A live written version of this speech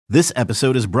This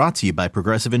episode is brought to you by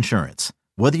Progressive Insurance.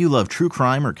 Whether you love true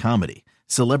crime or comedy,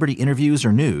 celebrity interviews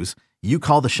or news, you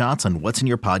call the shots on what's in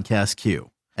your podcast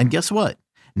queue. And guess what?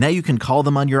 Now you can call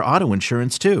them on your auto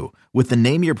insurance too with the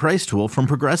Name Your Price tool from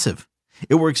Progressive.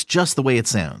 It works just the way it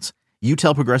sounds. You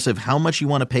tell Progressive how much you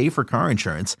want to pay for car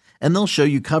insurance, and they'll show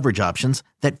you coverage options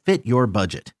that fit your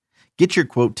budget. Get your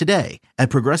quote today at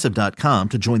Progressive.com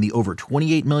to join the over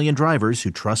 28 million drivers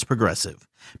who trust Progressive.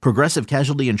 Progressive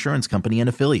Casualty Insurance Company and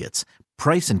Affiliates.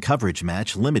 Price and coverage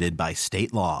match limited by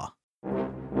state law.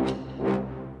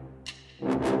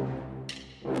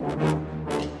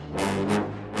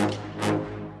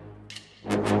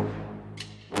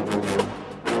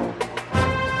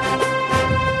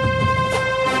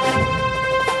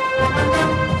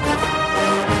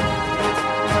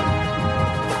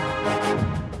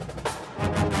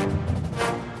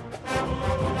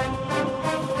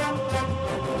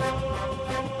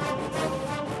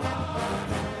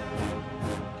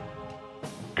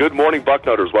 Good morning,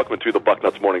 Bucknutters. Welcome to the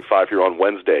Bucknuts Morning 5 here on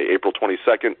Wednesday, April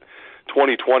 22nd,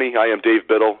 2020. I am Dave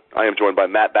Biddle. I am joined by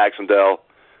Matt Baxendell.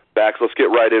 Bax, let's get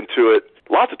right into it.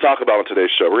 A lot to talk about on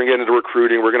today's show. We're going to get into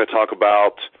recruiting. We're going to talk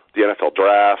about the NFL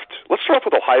draft. Let's start off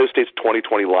with Ohio State's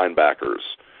 2020 linebackers.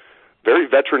 Very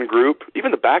veteran group. Even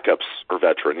the backups are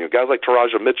veteran. You know, guys like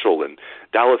Taraja Mitchell and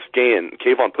Dallas Gant and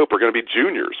Kayvon Pope are going to be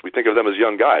juniors. We think of them as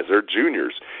young guys. They're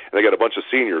juniors. And they got a bunch of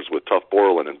seniors with Tuff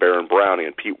Borland and Baron Browning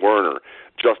and Pete Werner,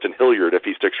 Justin Hilliard if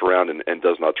he sticks around and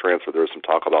does not transfer. There was some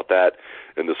talk about that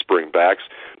in the spring backs.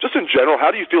 Just in general,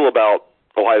 how do you feel about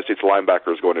Ohio State's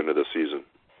linebackers going into this season?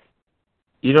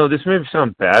 You know, this may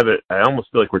sound bad, but I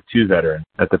almost feel like we're too veteran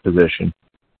at the position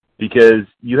because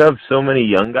you have so many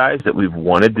young guys that we've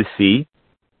wanted to see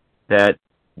that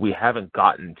we haven't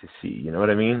gotten to see. You know what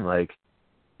I mean? Like,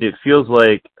 it feels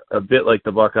like a bit like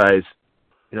the Buckeyes.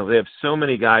 You know, they have so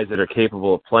many guys that are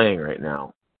capable of playing right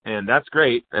now. And that's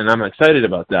great, and I'm excited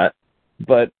about that.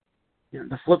 But you know,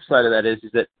 the flip side of that is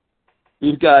that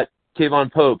you've got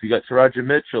Kayvon Pope, you got Taraja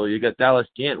Mitchell, you got Dallas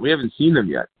Gant. We haven't seen them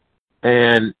yet.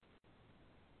 And,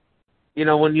 you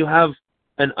know, when you have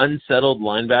an unsettled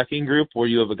linebacking group where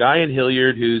you have a guy in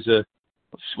Hilliard who's a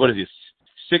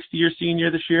 60-year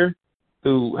senior this year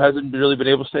who hasn't really been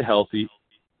able to stay healthy.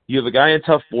 You have a guy in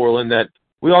Tuff Borland that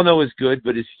we all know is good,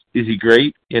 but is he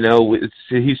great? You know,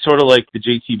 he's sort of like the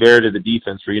JT Barrett of the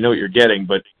defense, where you know what you're getting,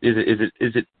 but is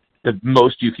it the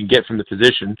most you can get from the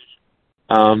position?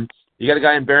 You got a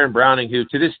guy in Baron Browning who,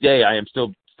 to this day, I am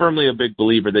still firmly a big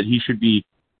believer that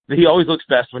he always looks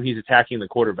best when he's attacking the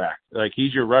quarterback. Like,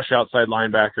 he's your rush outside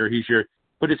linebacker. He's your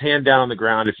put his hand down on the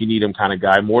ground if you need him kind of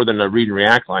guy, more than a read and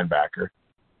react linebacker.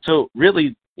 So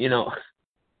really, you know,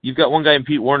 you've got one guy in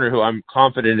Pete Werner who I'm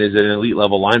confident is an elite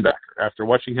level linebacker. After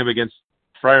watching him against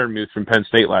Freiermuth from Penn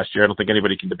State last year, I don't think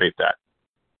anybody can debate that.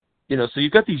 You know, so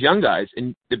you've got these young guys,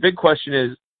 and the big question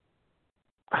is,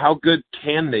 how good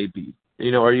can they be?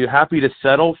 You know, are you happy to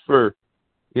settle for,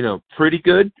 you know, pretty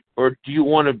good, or do you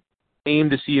want to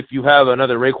aim to see if you have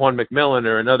another Raekwon McMillan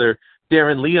or another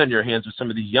Darren Lee on your hands with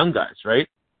some of these young guys, right?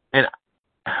 And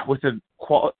with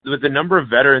the number of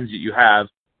veterans that you have,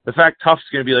 the fact Tuff's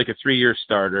going to be like a 3-year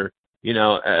starter, you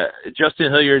know,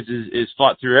 Justin Hilliard is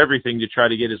fought through everything to try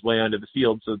to get his way onto the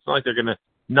field, so it's not like they're going to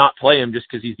not play him just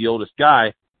because he's the oldest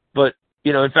guy. But,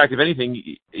 you know, in fact, if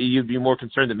anything, you'd be more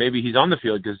concerned that maybe he's on the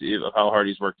field because of how hard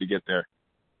he's worked to get there.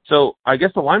 So I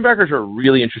guess the linebackers are a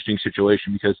really interesting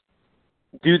situation because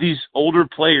do these older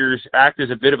players act as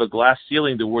a bit of a glass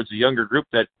ceiling towards a younger group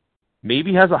that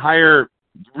maybe has a higher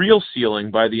real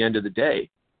ceiling by the end of the day?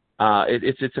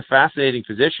 It's a fascinating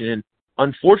position, and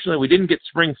unfortunately, we didn't get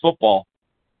spring football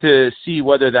to see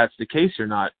whether that's the case or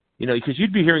not. You know, because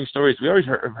you'd be hearing stories. We always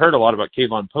heard a lot about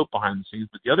Kayvon Pope behind the scenes,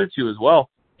 but the other two as well.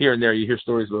 Here and there, you hear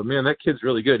stories about, man, that kid's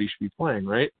really good. He should be playing,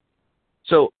 right?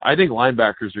 So I think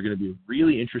linebackers are going to be a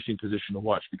really interesting position to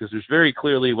watch because there's very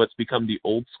clearly what's become the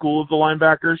old school of the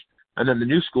linebackers and then the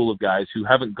new school of guys who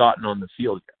haven't gotten on the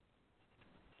field yet.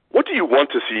 What do you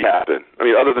want to see happen? I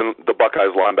mean, other than the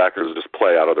Buckeyes linebackers just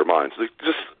play out of their minds.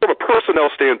 Just from a personnel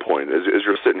standpoint, as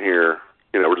you're sitting here,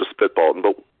 you know, we're just spitballing,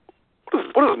 but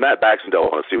what does Matt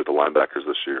Baxendell want to see with the linebackers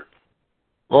this year?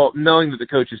 Well, knowing that the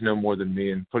coaches know more than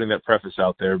me and putting that preface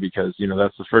out there because, you know,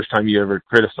 that's the first time you ever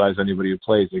criticize anybody who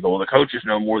plays. They go, well, the coaches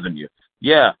know more than you.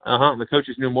 Yeah, the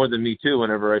coaches knew more than me, too,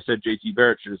 whenever I said JT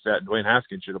Barrett should have sat and Dwayne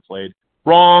Haskins should have played.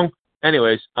 Wrong.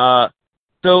 Anyways,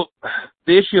 so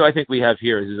the issue I think we have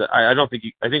here is that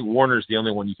I think Warner's the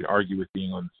only one you can argue with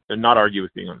not argue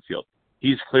with being on the field.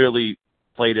 He's clearly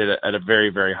played at a very,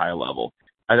 very high level.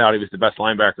 I thought he was the best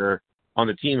linebacker on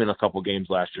the team in a couple games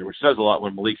last year, which says a lot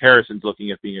when Malik Harrison's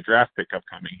looking at being a draft pick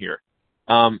upcoming here.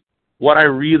 What I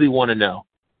really want to know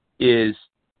is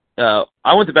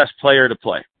I want the best player to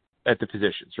play at the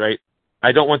positions, right?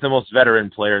 I don't want the most veteran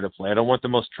player to play. I don't want the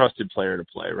most trusted player to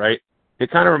play, right?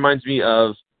 It kind of reminds me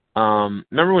of,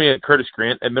 remember when we had Curtis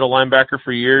Grant at middle linebacker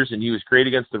for years, and he was great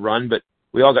against the run, but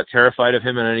we all got terrified of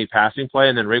him in any passing play,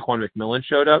 and then Raekwon McMillan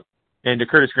showed up. And to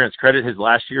Curtis Grant's credit, his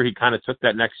last year, he kind of took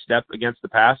that next step against the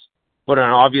pass. But on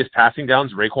obvious passing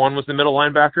downs, Raekwon was the middle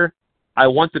linebacker. I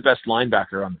want the best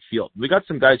linebacker on the field. We got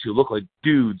some guys who look like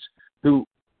dudes who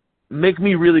make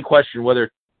me really question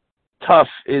whether Tough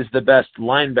is the best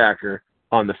linebacker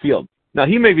on the field. Now,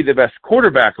 he may be the best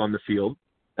quarterback on the field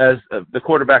as the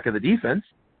quarterback of the defense.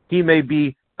 He may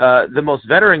be the most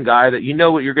veteran guy that you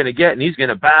know what you're going to get, and he's going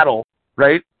to battle,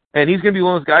 right? And he's going to be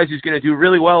one of those guys who's going to do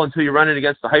really well until you run it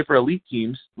against the hyper-elite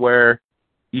teams where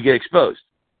you get exposed.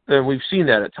 And we've seen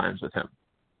that at times with him.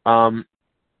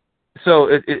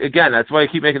 Again, that's why I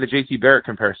keep making the J.T. Barrett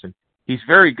comparison. He's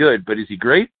very good, but is he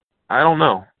great? I don't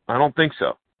know. I don't think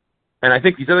so. And I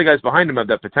think these other guys behind him have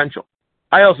that potential.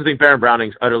 I also think Baron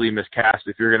Browning's utterly miscast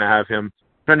if you're going to have him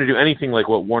trying to do anything like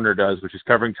what Warner does, which is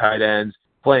covering tight ends,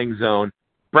 playing zone.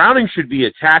 Browning should be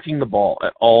attacking the ball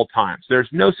at all times. There's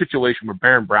no situation where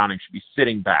Baron Browning should be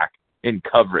sitting back in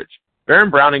coverage. Baron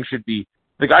Browning should be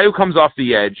the guy who comes off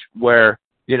the edge where,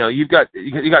 you know, you got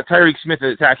Tyreek Smith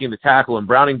attacking the tackle and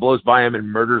Browning blows by him and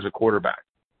murders a quarterback.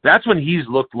 That's when he's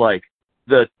looked like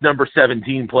the number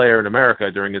 17 player in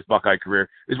America during his Buckeye career,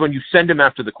 is when you send him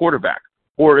after the quarterback,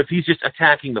 or if he's just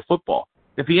attacking the football.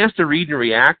 If he has to read and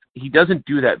react, he doesn't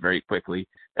do that very quickly.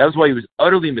 That was why he was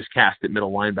utterly miscast at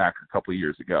middle linebacker a couple of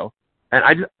years ago.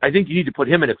 And I think you need to put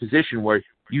him in a position where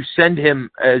you send him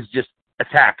as just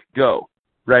attack, go,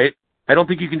 right? I don't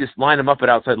think you can just line him up at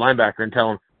outside linebacker and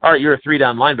tell him, all right, you're a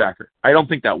 3-down linebacker. I don't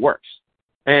think that works.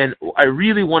 And I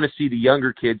really want to see the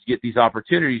younger kids get these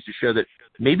opportunities to show that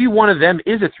maybe one of them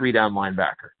is a 3-down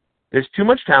linebacker. There's too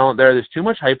much talent there. There's too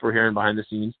much hype we're hearing behind the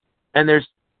scenes. And there's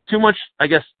too much, I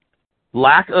guess,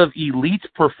 lack of elite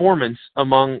performance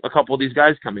among a couple of these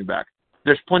guys coming back.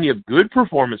 There's plenty of good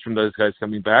performance from those guys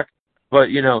coming back, but,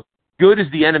 you know, good is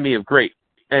the enemy of great.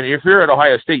 And if you're at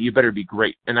Ohio State, you better be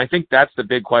great. And I think that's the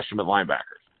big question with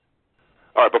linebackers.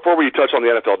 All right, before we touch on the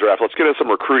NFL draft, let's get into some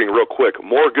recruiting real quick.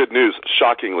 More good news,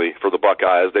 shockingly, for the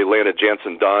Buckeyes. They landed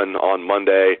Jantzen Dunn on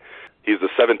Monday. He's the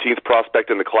 17th prospect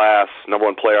in the class, number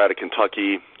one player out of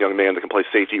Kentucky, young man that can play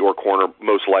safety or corner,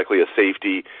 most likely a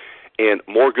safety. And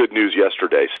more good news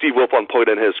yesterday. Steve Wilfong put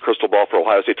in his crystal ball for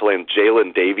Ohio State to land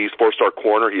Jaylin Davies, 4-star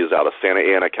corner. He is out of Santa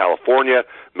Ana, California,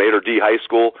 Mater D High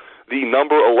School, the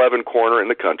number 11 corner in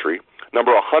the country,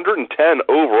 number 110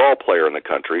 overall player in the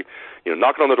country, you know,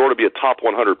 knocking on the door to be a top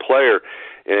 100 player,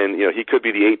 and, you know, he could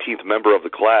be the 18th member of the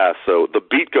class. So the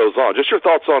beat goes on. Just your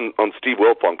thoughts on Steve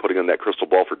Wilfong putting in that crystal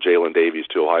ball for Jaylin Davies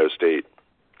to Ohio State.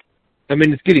 I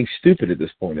mean, it's getting stupid at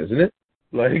this point, isn't it?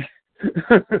 Like,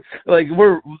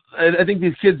 I think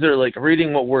these kids are like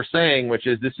reading what we're saying, which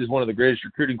is this is one of the greatest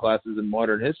recruiting classes in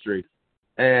modern history.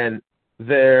 And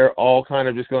they're all kind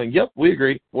of just going, yep, we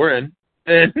agree, we're in.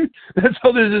 And that's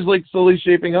how this is like slowly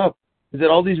shaping up, is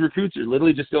that all these recruits are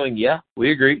literally just going, yeah,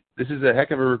 we agree. This is a heck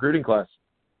of a recruiting class.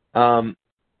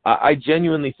 I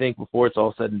genuinely think before it's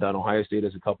all said and done, Ohio State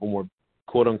has a couple more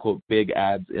quote unquote big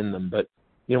ads in them. But,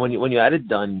 you know, when you added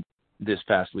Dunn this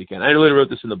past weekend, I literally wrote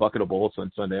this in the Bucket of Bullets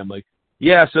on Sunday. I'm like,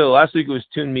 yeah, so last week it was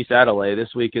Toon Meese Adelaide.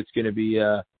 This week it's going to be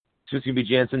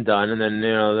Jantzen Dunn, and then,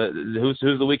 you know,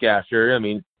 who's the week after? I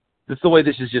mean, that's the way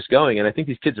this is just going, and I think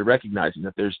these kids are recognizing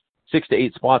that there's 6 to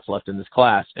 8 spots left in this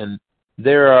class, and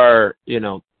there are, you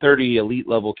know, 30 elite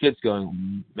level kids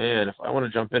going, man, if I want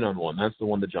to jump in on one, that's the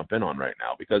one to jump in on right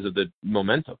now because of the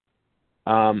momentum.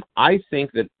 I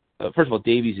think that first of all,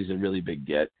 Davies is a really big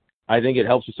get. I think it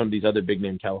helps with some of these other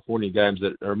big-name California guys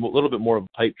that are a little bit more of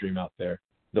a pipe dream out there,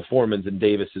 the Foremans and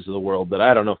Davises of the world, that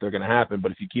I don't know if they're going to happen,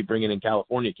 but if you keep bringing in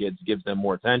California kids, it gives them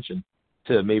more attention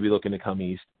to maybe looking to come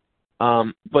east.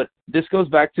 But this goes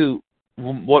back to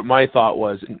what my thought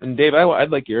was. And Dave,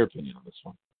 I'd like your opinion on this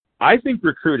one. I think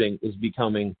recruiting is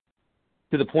becoming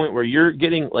to the point where you're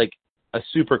getting like a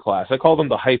super class. I call them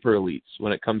the hyper elites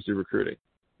when it comes to recruiting,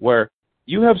 where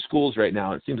you have schools right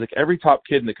now. It seems like every top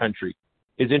kid in the country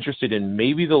is interested in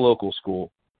maybe the local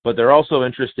school, but they're also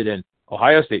interested in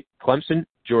Ohio State, Clemson,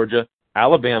 Georgia,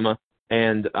 Alabama,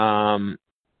 and Oklahoma.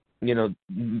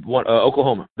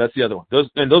 That's the other one. Those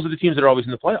are the teams that are always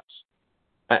in the playoffs.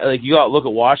 Like you got to look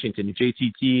at Washington,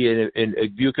 JTT, and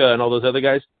Buca, and all those other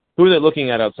guys. Who are they looking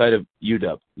at outside of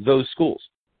UW? Those schools,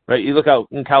 right? You look out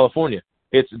in California,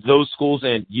 it's those schools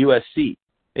and USC.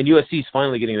 And USC is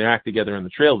finally getting their act together on the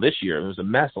trail this year. It was a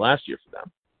mess last year for them.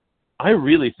 I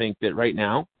really think that right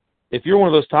now, if you're one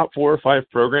of those top 4 or 5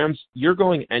 programs, you're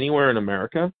going anywhere in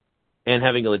America, and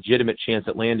having a legitimate chance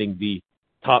at landing the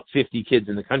top 50 kids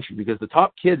in the country, because the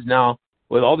top kids now,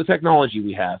 with all the technology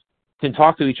we have, can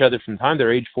talk to each other from the time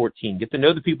they're age 14, get to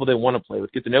know the people they want to play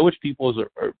with, get to know which people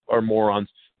are morons,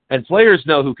 and players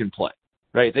know who can play,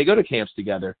 right? They go to camps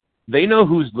together. They know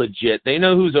who's legit. They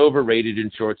know who's overrated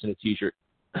in shorts and a T-shirt,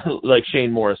 like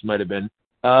Shane Morris might have been.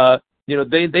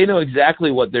 They know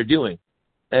exactly what they're doing.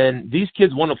 And these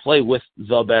kids want to play with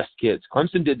the best kids.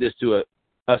 Clemson did this to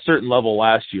a certain level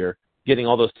last year, getting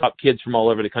all those top kids from all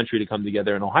over the country to come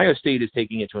together, and Ohio State is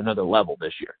taking it to another level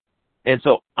this year. And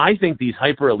so I think these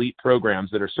hyper-elite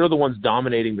programs that are sort of the ones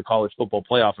dominating the college football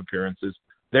playoff appearances,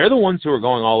 they're the ones who are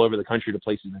going all over the country to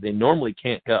places that they normally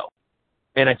can't go.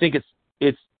 And I think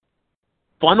it's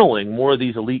funneling more of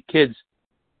these elite kids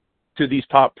to these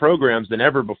top programs than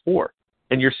ever before.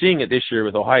 And you're seeing it this year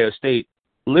with Ohio State,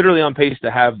 literally on pace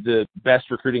to have the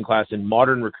best recruiting class in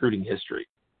modern recruiting history.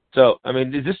 So, I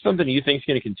mean, is this something you think is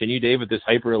going to continue, Dave, with this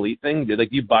hyper-elite thing? Do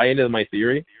you buy into my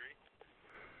theory?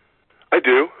 I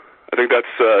do. I think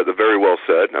that's very well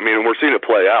said. I mean, we're seeing it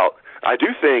play out. I do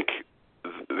think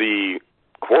the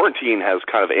quarantine has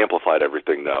kind of amplified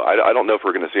everything, though. I don't know if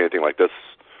we're going to see anything like this.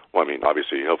 Well, I mean,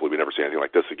 obviously, hopefully we never see anything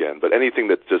like this again, but anything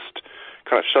that just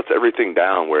kind of shuts everything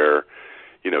down where,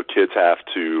 kids have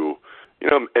to,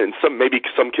 and maybe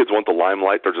some kids want the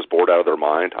limelight. They're just bored out of their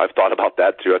mind. I've thought about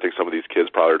that, too. I think some of these kids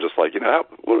probably are just like,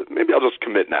 maybe I'll just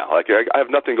commit now. Like, I have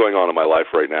nothing going on in my life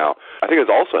right now. I think it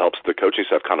also helps the coaching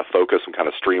staff kind of focus and kind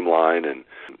of streamline and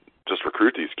just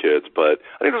recruit these kids. But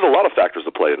I think there's a lot of factors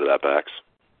that play into that, Bax.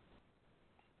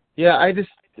 Yeah,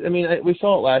 we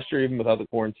saw it last year even without the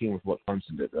quarantine with what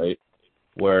Clemson did, right?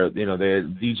 Where, they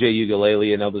had DJ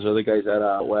Ugalele and all those other guys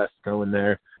out west going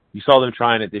there. You saw them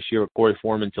trying it this year with Corey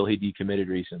Foreman until he decommitted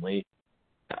recently.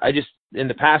 In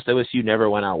the past, OSU never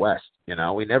went out west.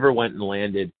 We never went and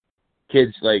landed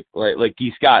kids like Guy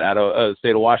Scott out of the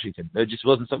state of Washington. It just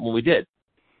wasn't something we did.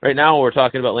 Right now, we're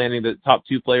talking about landing the top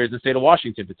 2 players in the state of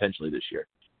Washington potentially this year.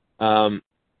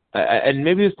 And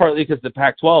maybe it's partly because the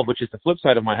Pac-12, which is the flip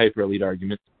side of my hyper-elite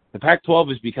argument, the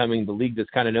Pac-12 is becoming the league that's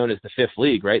kind of known as the fifth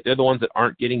league, right? They're the ones that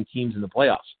aren't getting teams in the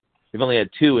playoffs. They've only had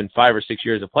 2 in 5 or 6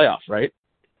 years of playoffs, right?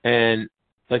 And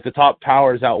like the top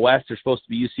powers out west are supposed to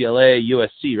be UCLA,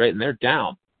 USC, right? And they're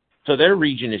down. So their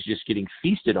region is just getting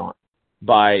feasted on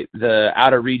by the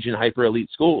out-of-region hyper-elite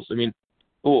schools. I mean,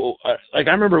 I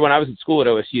remember when I was at school at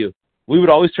OSU, we would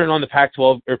always turn on the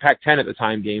Pac-12 or Pac-10 at the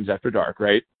time games after dark,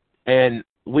 right? And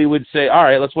we would say, all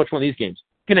right, let's watch one of these games.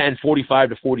 It's going to end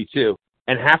 45-42,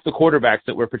 and half the quarterbacks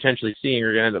that we're potentially seeing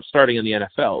are going to end up starting in the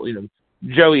NFL.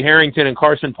 Joey Harrington and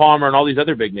Carson Palmer and all these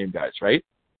other big-name guys, right?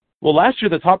 Well, last year,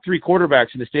 the top 3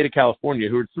 quarterbacks in the state of California,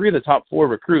 who were 3 of the top 4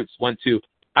 recruits, went to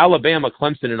Alabama,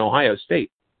 Clemson, and Ohio State.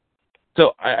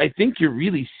 So I think you're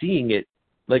really seeing it.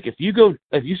 Like if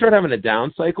you start having a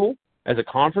down cycle as a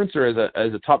conference or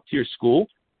as a top-tier school,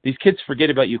 these kids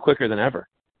forget about you quicker than ever.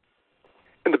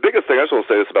 And the biggest thing, I just want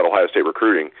to say this about Ohio State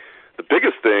recruiting, the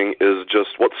biggest thing is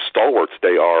just what stalwarts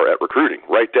they are at recruiting,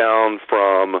 right down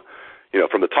from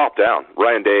the top down.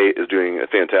 Ryan Day is doing a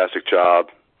fantastic job.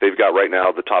 They've got right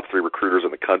now the top 3 recruiters in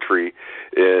the country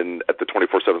at the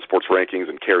 24/7 Sports rankings,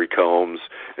 and Kerry Combs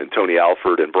and Tony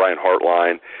Alford and Brian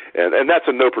Hartline. And that's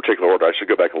in no particular order. I should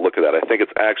go back and look at that. I think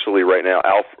it's actually right now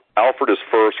Alford is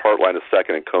first, Hartline is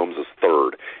second, and Combs is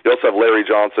third. You also have Larry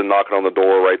Johnson knocking on the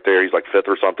door right there. He's like 5th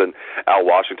or something. Al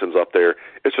Washington's up there.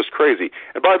 It's just crazy.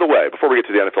 And by the way, before we get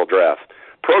to the NFL draft,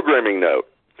 programming note.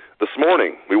 This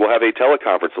morning, we will have a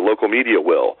teleconference, the local media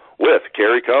will, with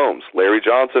Kerry Combs, Larry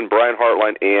Johnson, Brian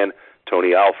Hartline, and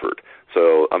Tony Alford.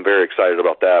 So I'm very excited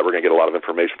about that. We're going to get a lot of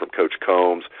information from Coach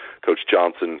Combs, Coach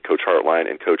Johnson, Coach Hartline,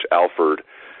 and Coach Alford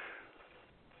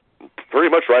pretty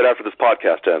much right after this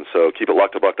podcast ends. So keep it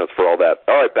locked to Bucknuts for all that.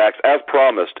 All right, Bax, as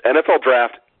promised, NFL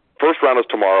draft, first round is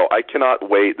tomorrow. I cannot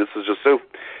wait. This is just so,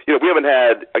 we haven't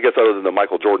had, I guess other than the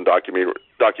Michael Jordan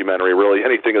documentary, really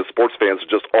anything as sports fans,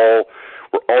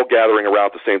 we're all gathering around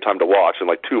at the same time to watch in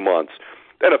like 2 months.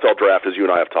 The NFL draft, as you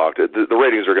and I have talked, the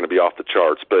ratings are going to be off the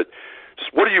charts. But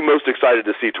just what are you most excited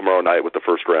to see tomorrow night with the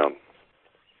first round?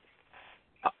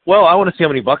 Well, I want to see how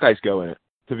many Buckeyes go in it,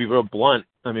 to be real blunt.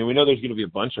 I mean, we know there's going to be a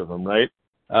bunch of them, right?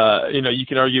 You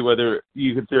can argue whether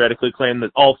you could theoretically claim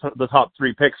that all the top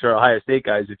 3 picks are Ohio State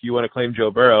guys if you want to claim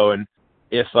Joe Burrow. And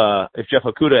if Jeff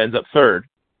Okudah ends up 3rd,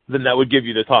 then that would give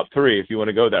you the top 3 if you want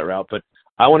to go that route. But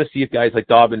I want to see if guys like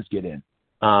Dobbins get in.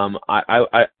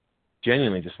 I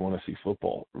genuinely just want to see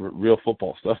football, real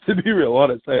football stuff, to be real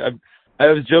honest. I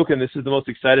was joking. This is the most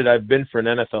excited I've been for an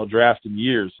NFL draft in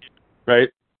years, right?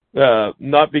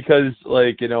 Not because,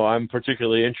 I'm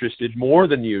particularly interested more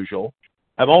than usual.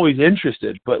 I'm always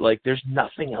interested, but, there's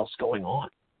nothing else going on.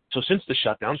 So since the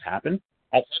shutdowns happened,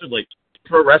 outside of like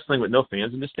pro wrestling with no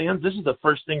fans in the stands, this is the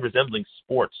first thing resembling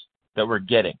sports that we're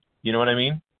getting. You know what I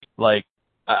mean? Like,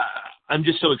 I'm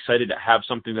just so excited to have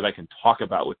something that I can talk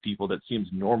about with people that seems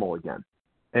normal again.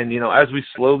 And, as we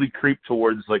slowly creep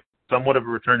towards like somewhat of a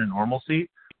return to normalcy,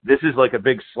 this is like a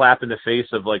big slap in the face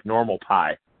of like normal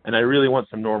pie. And I really want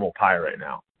some normal pie right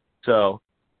now. So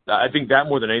I think that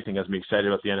more than anything has me excited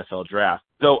about the NFL draft.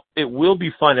 Though it will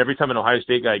be fun every time an Ohio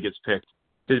State guy gets picked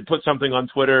to put something on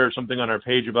Twitter or something on our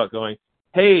page about going,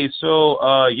 hey,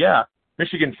 so,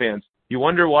 Michigan fans, you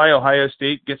wonder why Ohio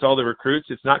State gets all the recruits?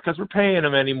 It's not because we're paying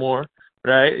them anymore,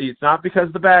 right? It's not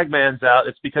because the bag man's out.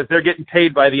 It's because they're getting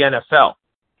paid by the NFL.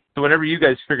 So whenever you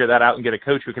guys figure that out and get a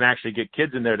coach who can actually get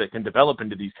kids in there that can develop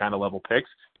into these kind of level picks,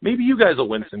 maybe you guys will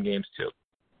win some games too.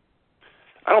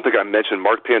 I don't think I mentioned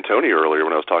Mark Pantoni earlier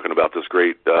when I was talking about this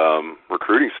great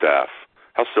recruiting staff.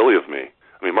 How silly of me.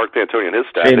 I mean, Mark Pantoni and his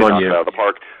staff, they knocked it out of the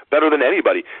park better than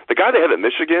anybody. The guy they have at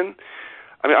Michigan,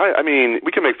 I mean,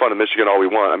 we can make fun of Michigan all we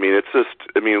want.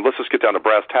 Let's just get down to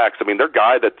brass tacks. Their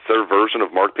guy that's their version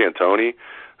of Mark Pantoni,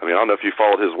 I don't know if you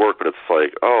followed his work, but it's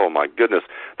like, oh, my goodness.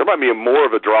 There might be more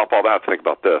of a drop-off. I have to think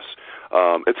about this.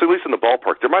 It's at least in the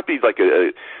ballpark. There might be like a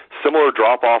similar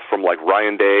drop-off from like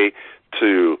Ryan Day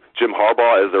to Jim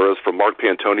Harbaugh as there is from Mark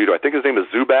Pantoni to, I think his name is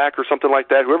Zubak or something like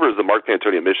that. Whoever is the Mark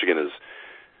Pantoni at Michigan is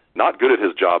not good at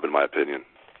his job, in my opinion.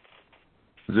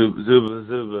 Zuba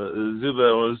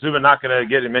not going to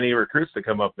get many recruits to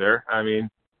come up there.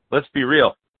 Let's be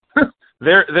real.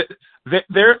 Their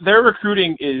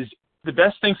recruiting is the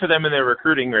best thing for them in their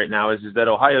recruiting right now is that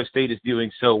Ohio State is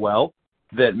doing so well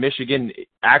that Michigan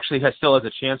actually still has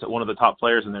a chance at one of the top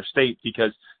players in their state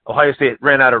because Ohio State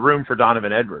ran out of room for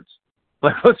Donovan Edwards.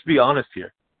 Like, let's be honest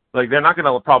here. Like, they're not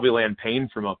going to probably land Payne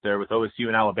from up there with OSU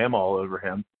and Alabama all over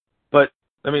him. But,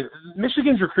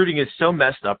 Michigan's recruiting is so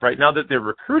messed up right now that they're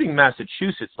recruiting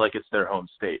Massachusetts like it's their home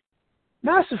state.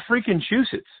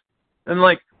 Massachusetts. And,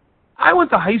 I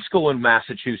went to high school in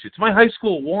Massachusetts. My high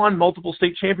school won multiple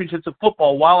state championships of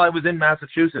football while I was in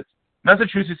Massachusetts.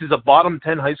 Massachusetts is a bottom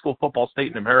 10 high school football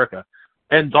state in America.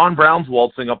 And Don Brown's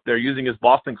waltzing up there using his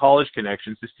Boston College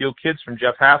connections to steal kids from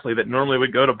Jeff Hafley that normally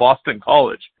would go to Boston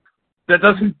College. That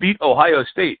doesn't beat Ohio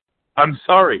State. I'm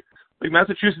sorry.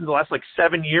 Massachusetts in the last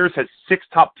 7 years has 6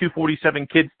 top 247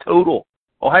 kids total.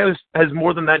 Ohio has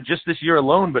more than that just this year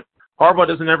alone, but Harbaugh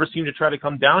doesn't ever seem to try to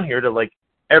come down here to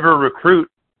ever recruit.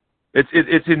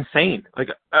 It's insane.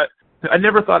 I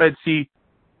never thought I'd see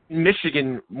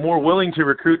Michigan more willing to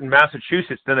recruit in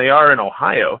Massachusetts than they are in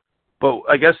Ohio. But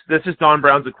I guess this is Don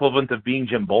Brown's equivalent of being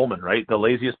Jim Bowman, right? The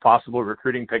laziest possible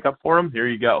recruiting pickup for him. Here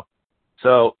you go.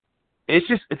 So it's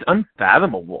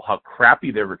unfathomable how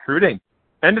crappy they're recruiting.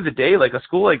 End of the day, a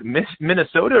school like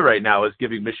Minnesota right now is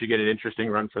giving Michigan an interesting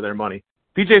run for their money.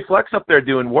 PJ Fleck's up there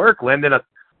doing work, landing a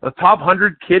top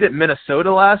 100 kid at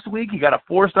Minnesota last week. He got a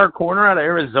 4-star corner out of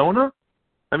Arizona.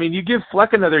 You give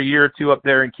Fleck another year or two up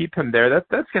there and keep him there,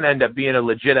 that's going to end up being a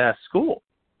legit-ass school.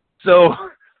 So,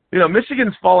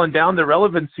 Michigan's fallen down the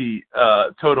relevancy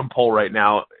totem pole right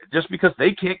now just because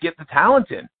they can't get the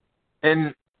talent in.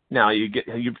 And now you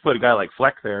put a guy like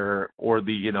Fleck there or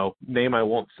the, name I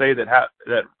won't say that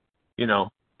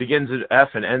begins at F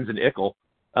and ends in Ickle,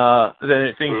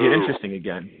 then things get interesting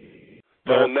again.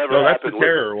 That'll never that's happen. the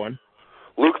terror one.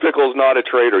 Luke Fickell's not a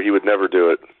traitor. He would never do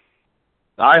it.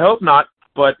 I hope not.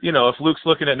 But, if Luke's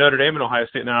looking at Notre Dame and Ohio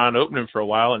State and they're not opening for a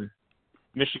while and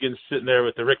Michigan's sitting there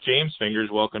with the Rick James fingers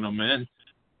welcoming them in,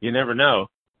 you never know.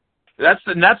 That's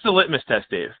the litmus test,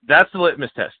 Dave. That's the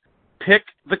litmus test. Pick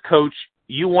the coach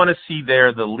you want to see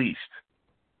there the least,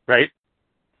 right?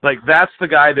 That's the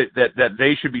guy that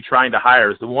they should be trying to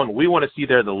hire is the one we want to see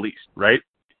there the least, right?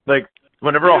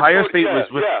 Whenever Ohio State was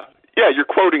with... Yeah, you're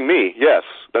quoting me. Yes,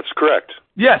 that's correct.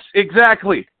 Yes,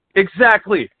 exactly.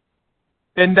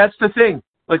 And that's the thing.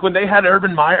 When they had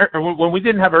Urban Meyer, or when we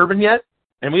didn't have Urban yet,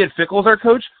 and we had Fickell as our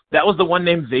coach, that was the one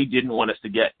name they didn't want us to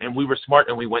get. And we were smart,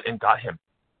 and we went and got him,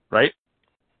 right?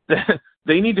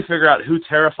 They need to figure out who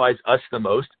terrifies us the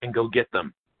most and go get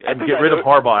them. And get rid of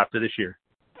Harbaugh after this year.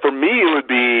 For me, it would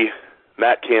be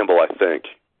Matt Campbell, I think.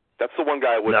 That's the one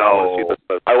guy I wouldn't want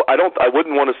to see. I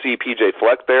wouldn't want to see PJ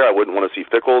Fleck there. I wouldn't want to see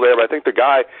Fickell there. But I think the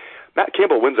guy, Matt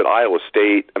Campbell, wins at Iowa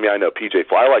State. I know PJ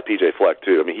Fleck. I like PJ Fleck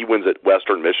too. He wins at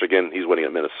Western Michigan. He's winning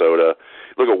at Minnesota.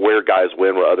 Look at where guys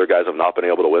win where other guys have not been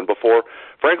able to win before.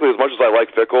 Frankly, as much as I like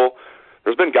Fickell,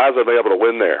 there's been guys that have been able to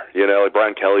win there.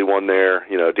 Brian Kelly won there.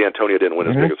 D'Antonio didn't win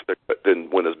as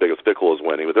big as Fickell is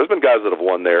winning. But there's been guys that have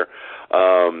won there,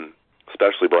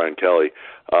 especially Brian Kelly.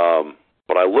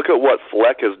 But I look at what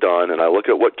Fleck has done, and I look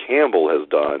at what Campbell has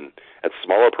done, at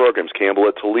smaller programs, Campbell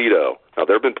at Toledo. Now,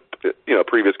 there have been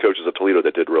previous coaches at Toledo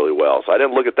that did really well, so I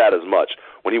didn't look at that as much.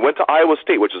 When he went to Iowa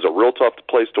State, which is a real tough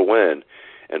place to win,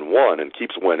 and won and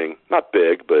keeps winning, not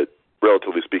big, but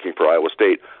relatively speaking for Iowa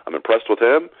State, I'm impressed with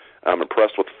him. I'm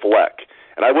impressed with Fleck.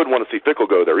 And I wouldn't want to see Fickle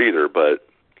go there either, but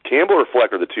Campbell or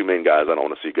Fleck are the two main guys I don't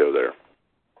want to see go there.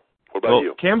 What about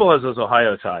you? Campbell has those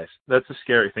Ohio ties. That's the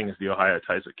scary thing, is the Ohio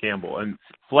ties with Campbell. And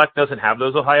Fleck doesn't have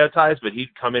those Ohio ties, but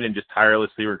he'd come in and just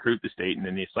tirelessly recruit the state, and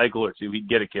in a cycle or two, he'd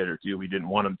get a kid or two we didn't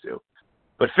want him to.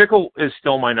 But Fickle is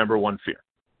still my number one fear.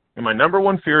 And my number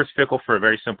one fear is Fickle for a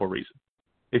very simple reason.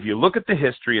 If you look at the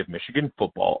history of Michigan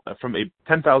football from a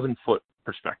 10,000-foot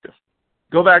perspective,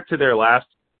 go back to their last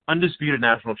undisputed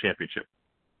national championship,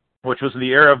 which was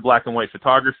the era of black and white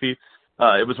photography.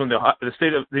 It was when the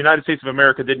United States of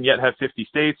America didn't yet have 50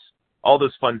 states. All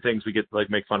those fun things we get to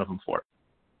make fun of them for.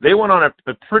 They went on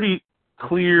a pretty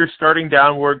clear starting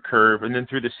downward curve, and then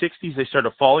through the 60s they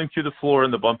started falling through the floor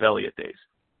in the Bump Elliott days.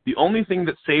 The only thing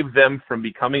that saved them from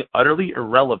becoming utterly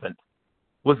irrelevant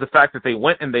was the fact that they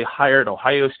went and they hired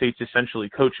Ohio State's essentially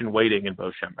coach in waiting in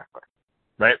Bo Schembechler,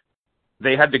 right?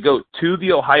 They had to go to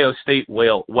the Ohio State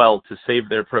well to save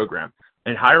their program.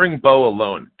 And hiring Bo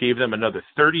alone gave them another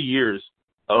 30 years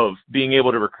of being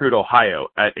able to recruit Ohio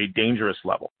at a dangerous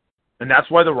level. And that's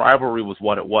why the rivalry was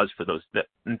what it was for that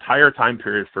entire time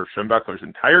period for Schembechler's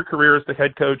entire career as the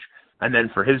head coach, and then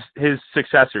for his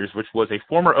successors, which was a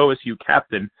former OSU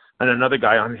captain and another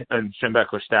guy on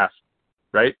Schembechler's staff,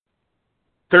 right?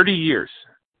 30 years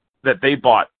that they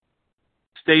bought,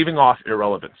 staving off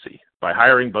irrelevancy by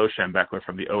hiring Bo Schembechler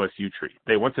from the OSU tree.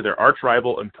 They went to their arch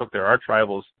rival and took their arch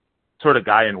rival's sort of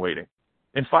guy in waiting.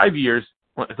 In 5 years,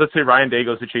 let's say Ryan Day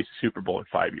goes to chase the Super Bowl in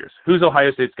 5 years. Who's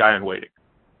Ohio State's guy in waiting?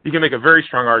 You can make a very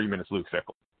strong argument it's Luke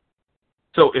Fickell.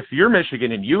 So if you're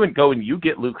Michigan and you go and you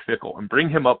get Luke Fickell and bring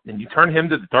him up and you turn him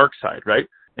to the dark side, right?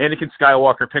 Anakin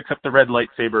Skywalker picks up the red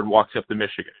lightsaber and walks up to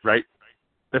Michigan, right?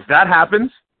 If that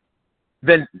happens,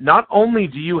 then not only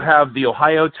do you have the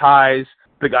Ohio ties,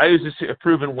 the guy who's a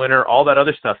proven winner, all that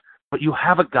other stuff, but you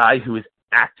have a guy who is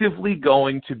actively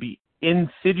going to be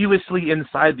insidiously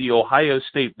inside the Ohio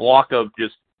State block of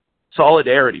just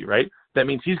solidarity, right? That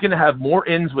means he's going to have more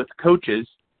ins with coaches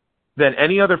than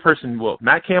any other person will.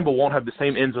 Matt Campbell won't have the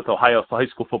same ins with Ohio high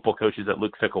school football coaches that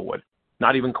Luke Fickell would.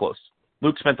 Not even close.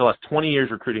 Luke spent the last 20 years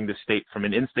recruiting this state from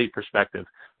an in-state perspective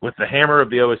with the hammer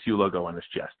of the OSU logo on his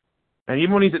chest. And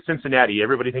even when he's at Cincinnati,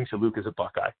 everybody thinks of Luke as a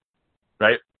Buckeye,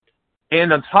 right?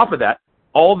 And on top of that,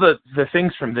 all the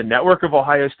things from the network of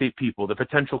Ohio State people, the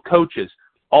potential coaches,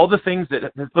 all the things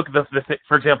that, look,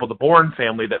 for example, the Bourne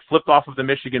family that flipped off of the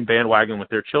Michigan bandwagon with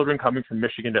their children coming from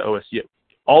Michigan to OSU.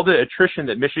 All the attrition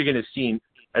that Michigan has seen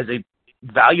as a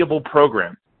valuable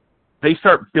program, they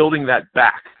start building that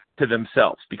back to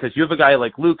themselves because you have a guy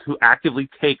like Luke who actively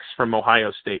takes from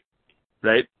Ohio State,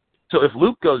 right? So if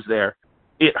Luke goes there,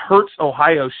 it hurts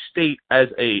Ohio State as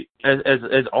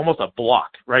almost a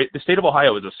block, right? The state of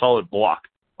Ohio is a solid block.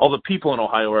 All the people in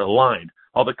Ohio are aligned.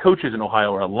 All the coaches in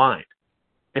Ohio are aligned.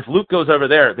 If Luke goes over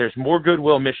there, there's more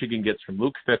goodwill Michigan gets from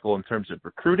Luke Fickell in terms of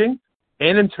recruiting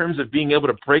and in terms of being able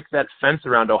to break that fence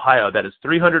around Ohio that is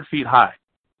 300 feet high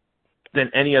than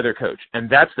any other coach. And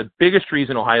that's the biggest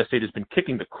reason Ohio State has been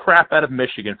kicking the crap out of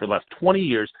Michigan for the last 20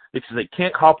 years because they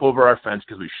can't hop over our fence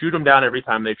because we shoot them down every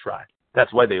time they try.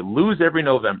 That's why they lose every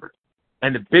November.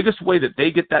 And the biggest way that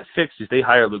they get that fixed is they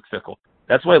hire Luke Fickell.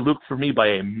 That's why Luke, for me, by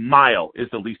a mile, is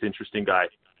the least interesting guy,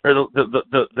 or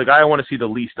the guy I want to see the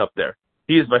least up there.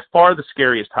 He is by far the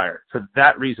scariest hire for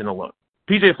that reason alone.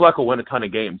 P.J. Fleck will win a ton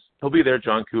of games. He'll be there,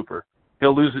 John Cooper.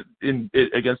 He'll lose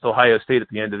against Ohio State at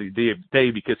the end of the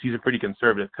day because he's a pretty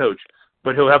conservative coach,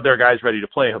 but he'll have their guys ready to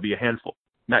play. He'll be a handful.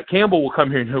 Matt Campbell will come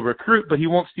here and he'll recruit, but he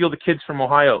won't steal the kids from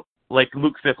Ohio like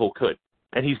Luke Fickell could.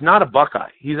 And he's not a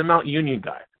Buckeye. He's a Mount Union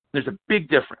guy. There's a big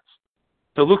difference.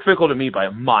 So Luke Fickell to me by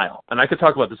a mile. And I could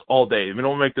talk about this all day. We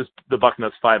don't make this the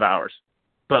Bucknuts 5 hours.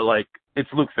 But, it's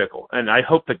Luke Fickell. And I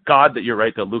hope to God that you're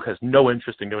right that Luke has no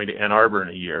interest in going to Ann Arbor in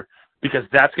a year because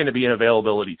that's going to be an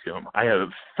availability to him. I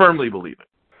firmly believe it.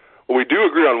 Well, we do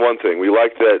agree on one thing. We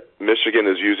like that Michigan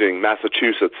is using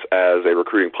Massachusetts as a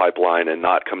recruiting pipeline and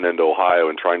not coming into Ohio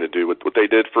and trying to do what they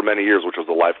did for many years, which was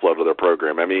the lifeblood of their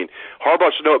program. I mean,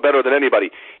 Harbaugh should know it better than anybody.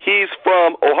 He's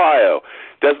from Ohio.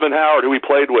 Desmond Howard, who he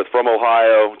played with, from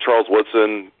Ohio. Charles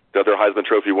Woodson, the other Heisman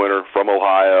Trophy winner, from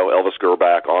Ohio. Elvis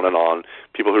Gerbach, on and on.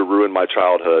 People who ruined my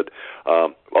childhood.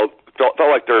 Felt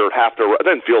like I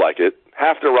didn't feel like it.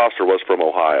 Half their roster was from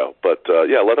Ohio. But,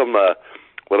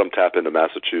 let them tap into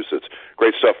Massachusetts.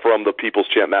 Great stuff from the People's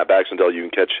Champ, Matt Baxendell. You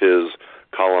can catch his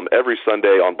column every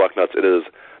Sunday on Bucknuts. It is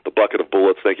the bucket of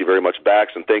bullets. Thank you very much,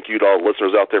 Bax, and thank you to all the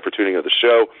listeners out there for tuning into the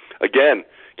show. Again,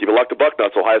 keep it locked to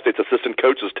Bucknuts, Ohio State's assistant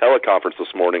coach's teleconference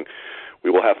this morning. We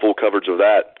will have full coverage of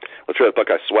that. Let's hear the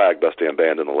Buckeye swag, best damn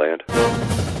band in the land.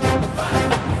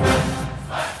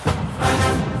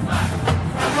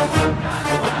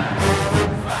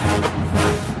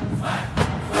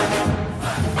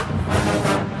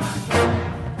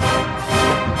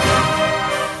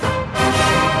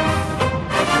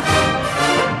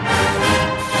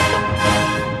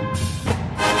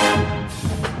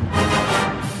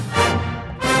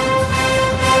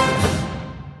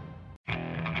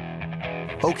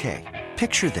 Okay,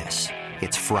 picture this.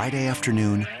 It's Friday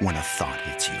afternoon when a thought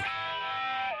hits you.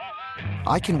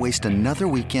 I can waste another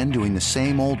weekend doing the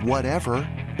same old whatever,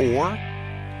 or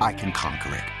I can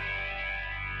conquer it.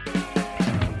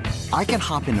 I can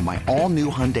hop into my all-new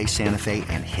Hyundai Santa Fe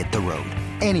and hit the road.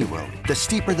 Any road. The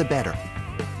steeper the better.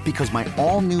 Because my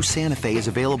all-new Santa Fe is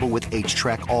available with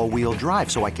H-Track all-wheel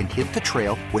drive, so I can hit the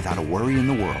trail without a worry in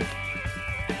the world.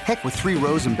 Heck, with 3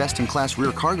 rows and best-in-class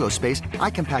rear cargo space,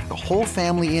 I can pack the whole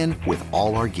family in with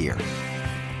all our gear.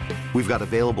 We've got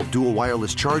available dual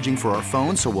wireless charging for our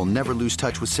phones, so we'll never lose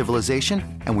touch with civilization,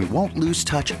 and we won't lose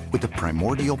touch with the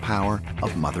primordial power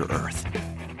of Mother Earth.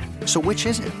 So which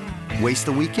is it? Waste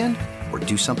the weekend or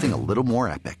do something a little more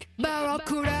epic?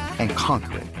 And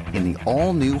conquer it in the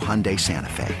all-new Hyundai Santa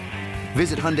Fe.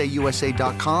 Visit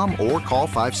HyundaiUSA.com or call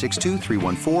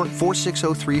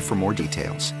 562-314-4603 for more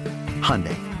details.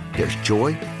 Hyundai, there's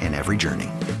joy in every journey.